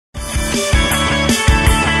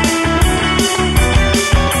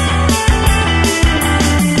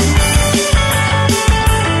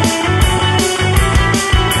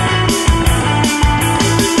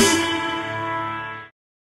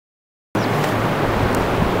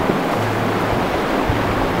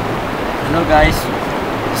Hello guys,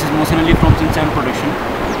 this is Mosinali from Sincere Production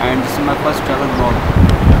and this is my first travel vlog.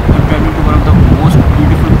 I'm traveling to one of the most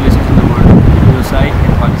beautiful places in the world, USA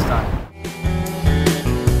in Pakistan.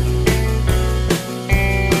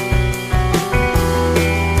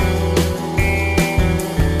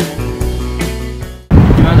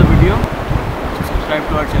 If you like the video, subscribe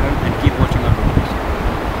to our channel and keep watching our videos.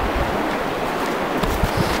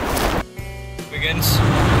 Begins.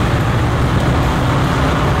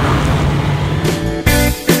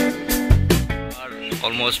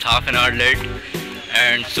 Almost half an hour late,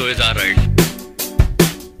 and so is our ride.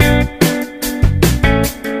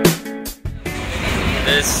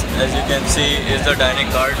 This, as you can see, is the dining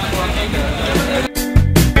cart.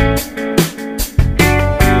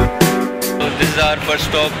 So this is our first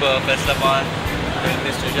stop, Faisalabad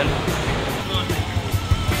railway station.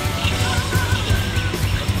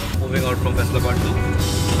 Moving out from Faisalabad to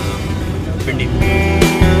Pindi.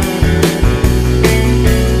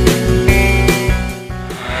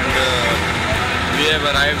 We have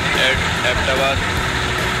arrived at Ahmedabad,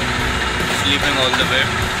 sleeping all the way.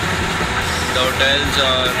 The hotels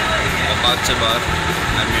are apart se bahar,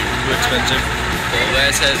 I mean too expensive. So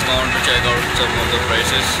Wes has gone to check out some of the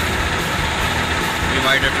prices. We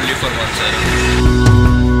might have to leave for Mansehra.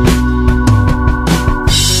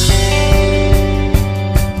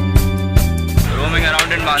 Roaming around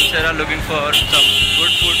in Mansehra looking for some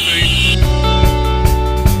good food to eat.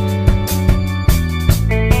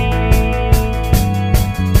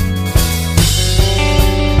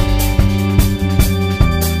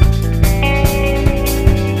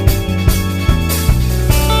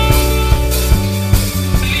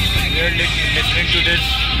 Listening to this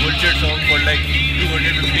bullshit song for like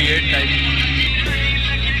 258 times.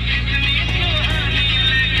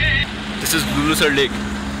 This is Lulusar Lake.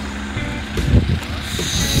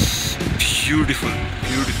 Beautiful,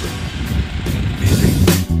 beautiful, amazing.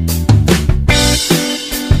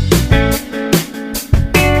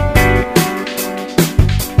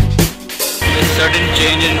 A sudden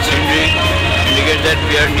change in scenery indicates that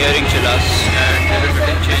we are nearing Chilas, and there is a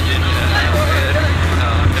sudden change in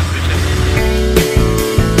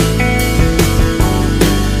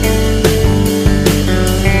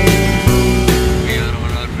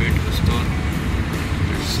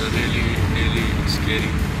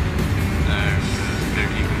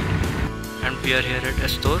we are here at a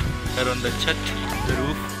store. We are on the chat, the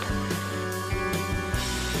roof.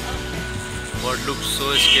 What looks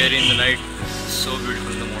so scary in the night, so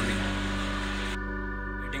beautiful in the morning.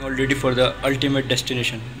 Waiting already for the ultimate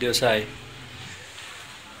destination, Deosai.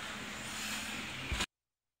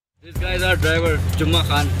 This guy is our driver, Jumma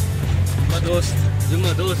Khan.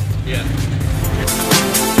 Jumma Dost. Yeah.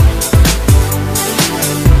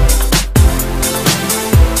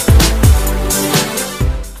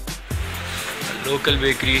 Local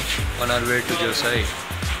bakery on our way to Deosai.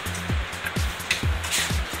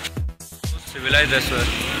 Civilized as well.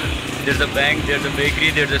 There's a bank, there's a bakery,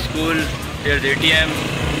 there's a school, there's ATM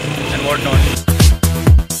and whatnot.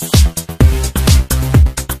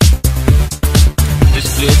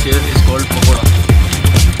 This place here is called Pagoda.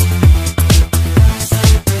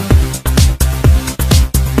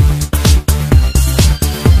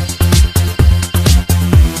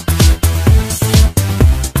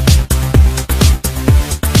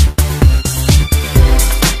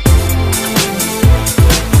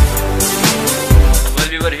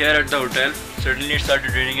 Here at the hotel, suddenly it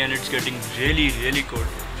started raining and it's getting really cold.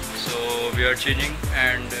 So we are changing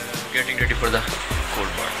and getting ready for the cold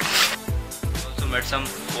part. Also met some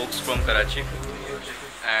folks from Karachi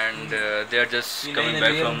and they are just coming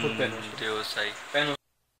back from Deosai.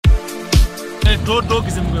 Drone दो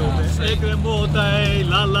किस्म के होते हैं, एक rainbow होता है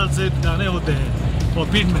लाल से दाने होते हैं और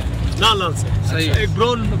पीठ में लाल से, एक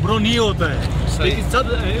ब्राउन ही होता है, लेकिन सब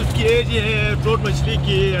उसकी एज है ट्रोट मछली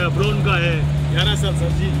की ब्राउन का है 11 साल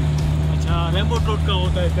सर जी। अच्छा, रेम्बो ट्रोट का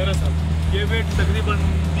होता है 13 साल। ये वेट तकरीबन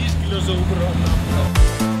 20 किलो से ऊपर होता है।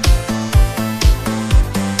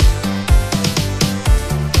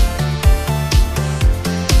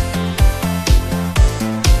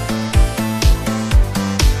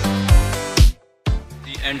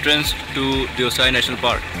 The entrance to Deosai National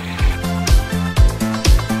Park.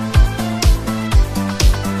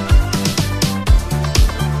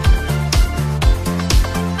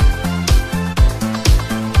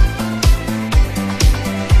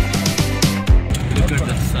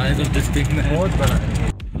 Of this big man.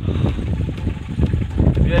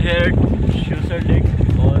 We are here at Shusar Lake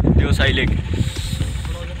or Deosai Lake.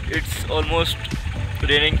 It's almost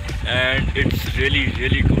raining and it's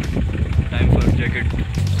really cold. Time for jacket.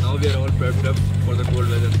 Now we are all prepped up for the cold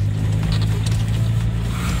weather.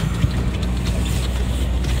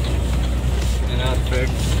 and our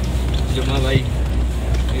friend Juma bhai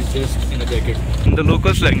is just in a jacket. In the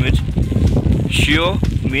locals language, Shio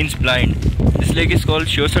means blind. This lake is called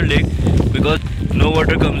Shiosar Lake because no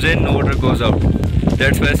water comes in, no water goes out.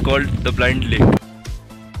 That's why it's called the blind lake.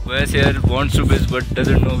 Wes here wants to visit but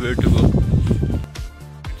doesn't know where to go.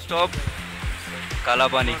 Stop Kala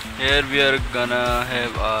Pani. Here we are gonna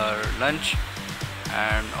have our lunch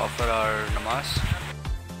and offer our namaz.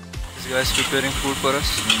 This guy is preparing food for us.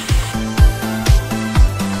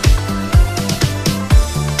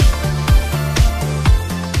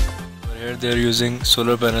 Here they are using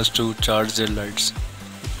solar panels to charge their lights.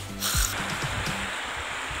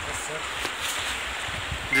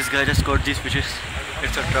 This guy just caught these fishes.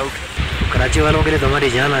 It's a trout. Karachi वालों के लिए तो हमारी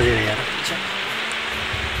जान हाजिर है यार।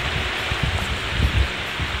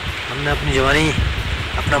 हमने अपनी जवानी,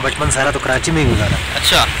 अपना बचपन सारा तो कराची में ही गुजारा।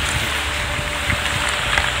 अच्छा।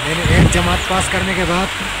 मैंने 1 जमात पास करने के बाद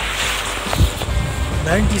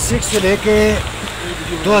 96 से लेके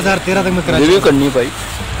 2013 तक मैं कराची रिव्यू करनी पाई।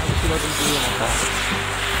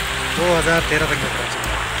 2013 तक मैं Karachi.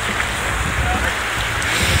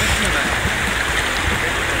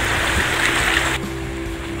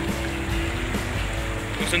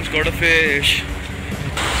 Person's got a fish.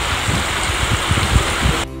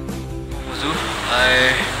 Wuzu, I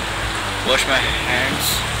wash my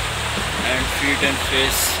hands and feet and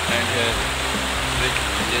face and hair with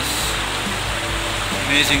this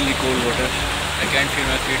amazingly cold water. I can't feel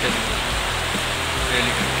my feet anymore.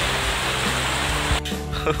 Really cold.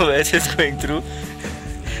 Wes is going through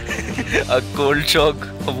a cold shock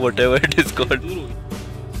of whatever it is called.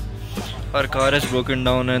 Our car is broken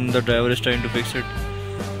down and the driver is trying to fix it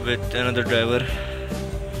with another driver.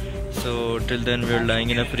 So till then we are lying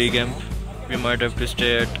in a free camp. We might have to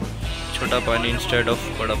stay at Chota Pani instead of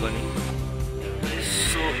Bada Pani.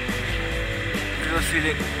 So we were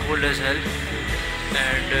feeling cold as hell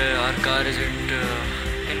and our car isn't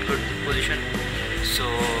in good position. So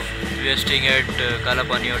we are staying at Kala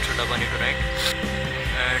Pani or Chota Pani tonight.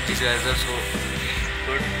 And these guys are so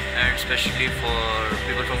good, and especially for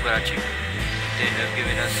people from Karachi, they have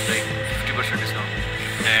given us like 50% discount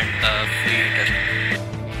and a free heater.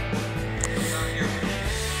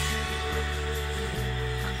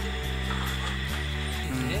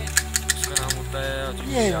 उसका नाम होता है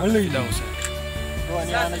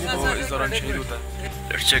इस दौरान शहीद होता है.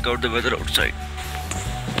 Let's check out the weather outside.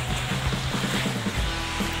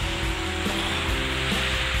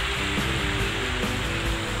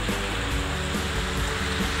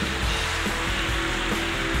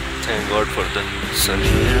 Thank God for the sun.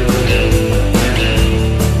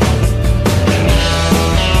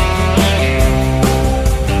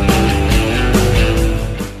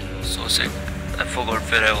 So sick. I forgot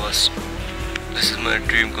where I was. This is my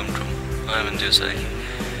dream come true. I am in the side.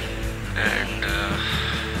 And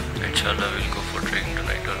inshallah we'll go for trekking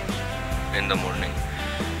tonight or in the morning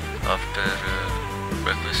after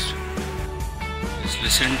breakfast. Just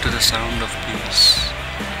listen to the sound of peace.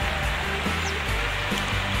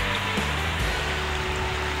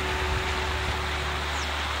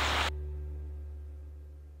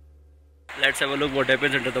 Let's have a look what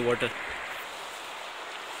happens under the water.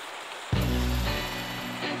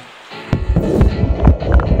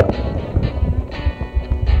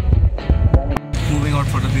 Moving out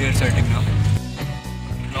for the beer sighting now.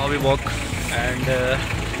 Now we walk and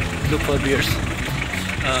look for beers.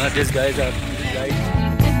 These guys are guides.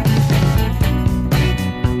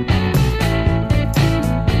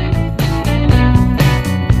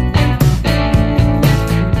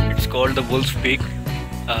 It's called the Wolf's Peak.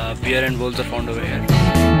 Bear and wolves are found over here.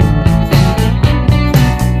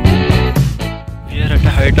 We are at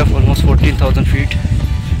a height of almost 14,000 feet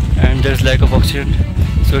and there's lack of oxygen,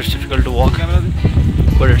 so it's difficult to walk,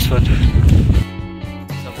 but it's fun.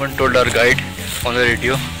 Someone told our guide on the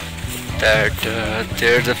radio that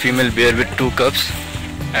there's a female bear with 2 cubs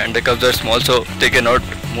and the cubs are small, so they cannot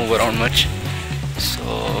move around much. So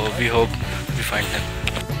we hope we find them.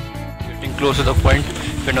 Getting close to the point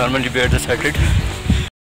where normally bears are sighted.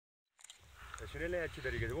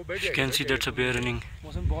 You can see that's a bear running.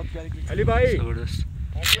 Ali भाई, Zabardast.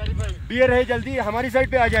 Beer है, जल्दी हमारी side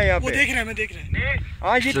पे आ जाए यहाँ पे. वो देख रहे हैं, मैं देख रहे हैं.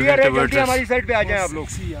 हाँ जी, बियर है, जल्दी हमारी साइड पे आ जाए आप लोग.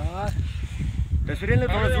 तस्वीरें ले,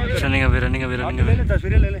 थोड़ा zoom करें. Running away.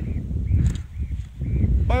 तस्वीरें ले लें.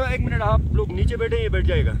 1 मिनट आप लोग नीचे बैठे, ये बैठ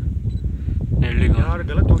जाएगा. यार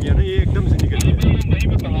गलत हो गया ना, ये एकदम से निकल गया.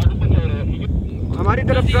 हमारी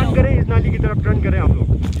तरफ टर्न करें, इस नाली की तरफ टर्न करें आप लोग.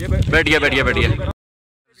 ये बैठ गया.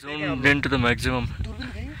 Zoomed into the maximum.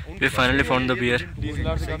 We finally found the bear.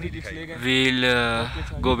 We'll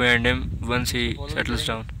go behind him once he settles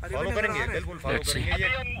down. Let's see.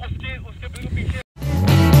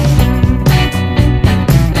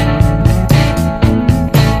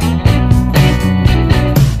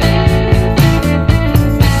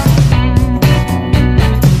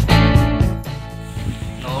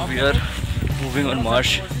 Now we are moving on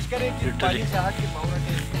marsh. Literally.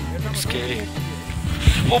 It's scary.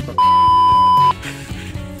 Oh.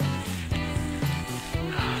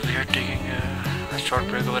 We are taking a short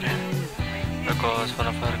break over here because one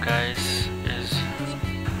of our guys is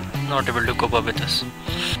not able to cope up with us.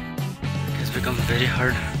 It's become very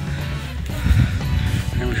hard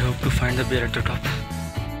and we hope to find the bear at the top.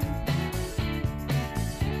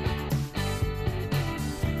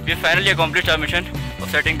 We have finally accomplished our mission of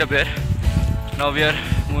setting the bear. Now we are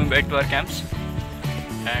moving back to our camps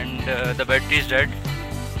and the battery is dead,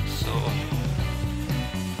 so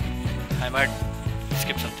I might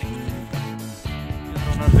skip something. We are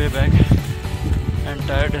on our way back and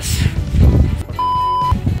tired as...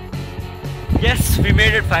 Yes, we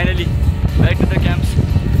made it finally back to the camps,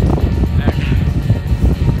 and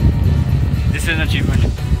this is an achievement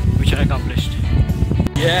which I accomplished.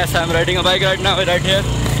 Yes, I'm riding a bike right now, right here.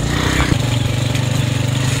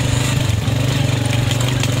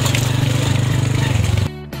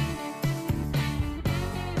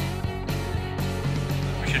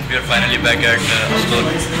 We are finally back at Astor.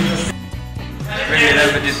 We're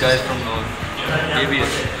here with these guys from North.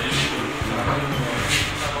 ABS.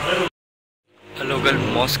 A local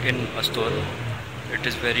mosque in Astor. It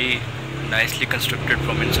is very nicely constructed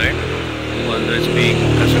from inside, although it's being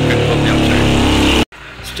constructed from the outside.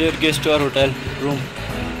 Staircase to our hotel room.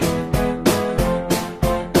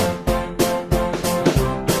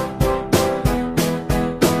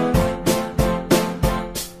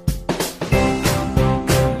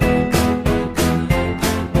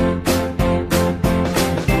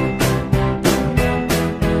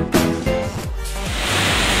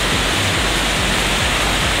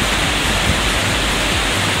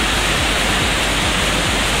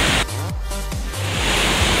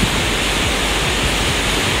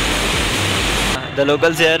 The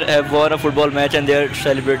locals here have won a football match and they are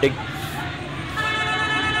celebrating.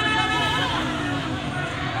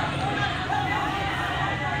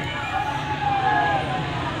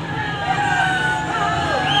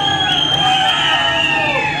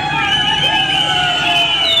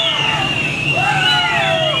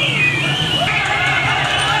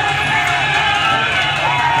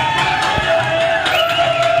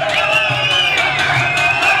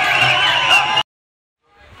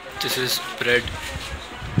 This is bread,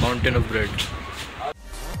 mountain of bread.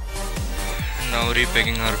 Now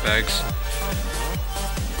repacking our bags.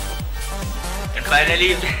 And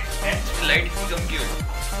finally, light is become cute.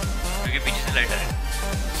 Because beach is lighter.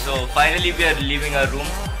 So finally we are leaving our room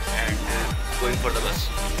and going for the bus.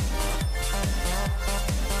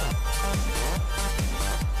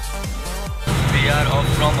 We are off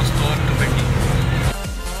from Astor to Bendy.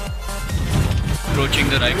 Approaching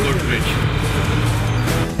the Raipur Bridge.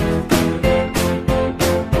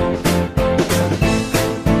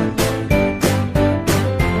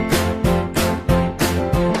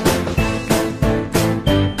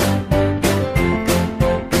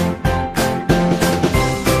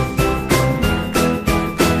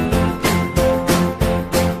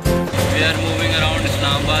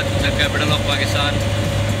 The capital of Pakistan,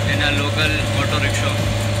 in a local auto rickshaw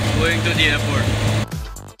going to the airport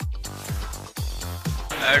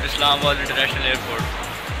at Islamabad International Airport.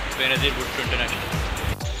 Benazir Bhutto International.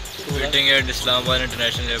 Waiting at Islamabad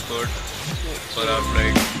International Airport for our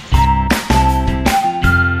flight.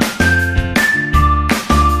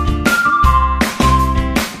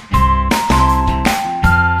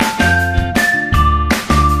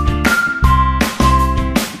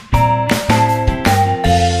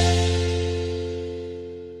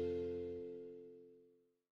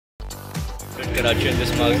 Karachi, and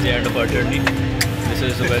this marks the end of our journey. This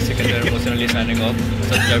is the basic and emotionally signing off.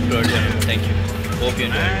 Subscribe to our channel. Thank you. Hope you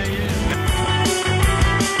enjoyed.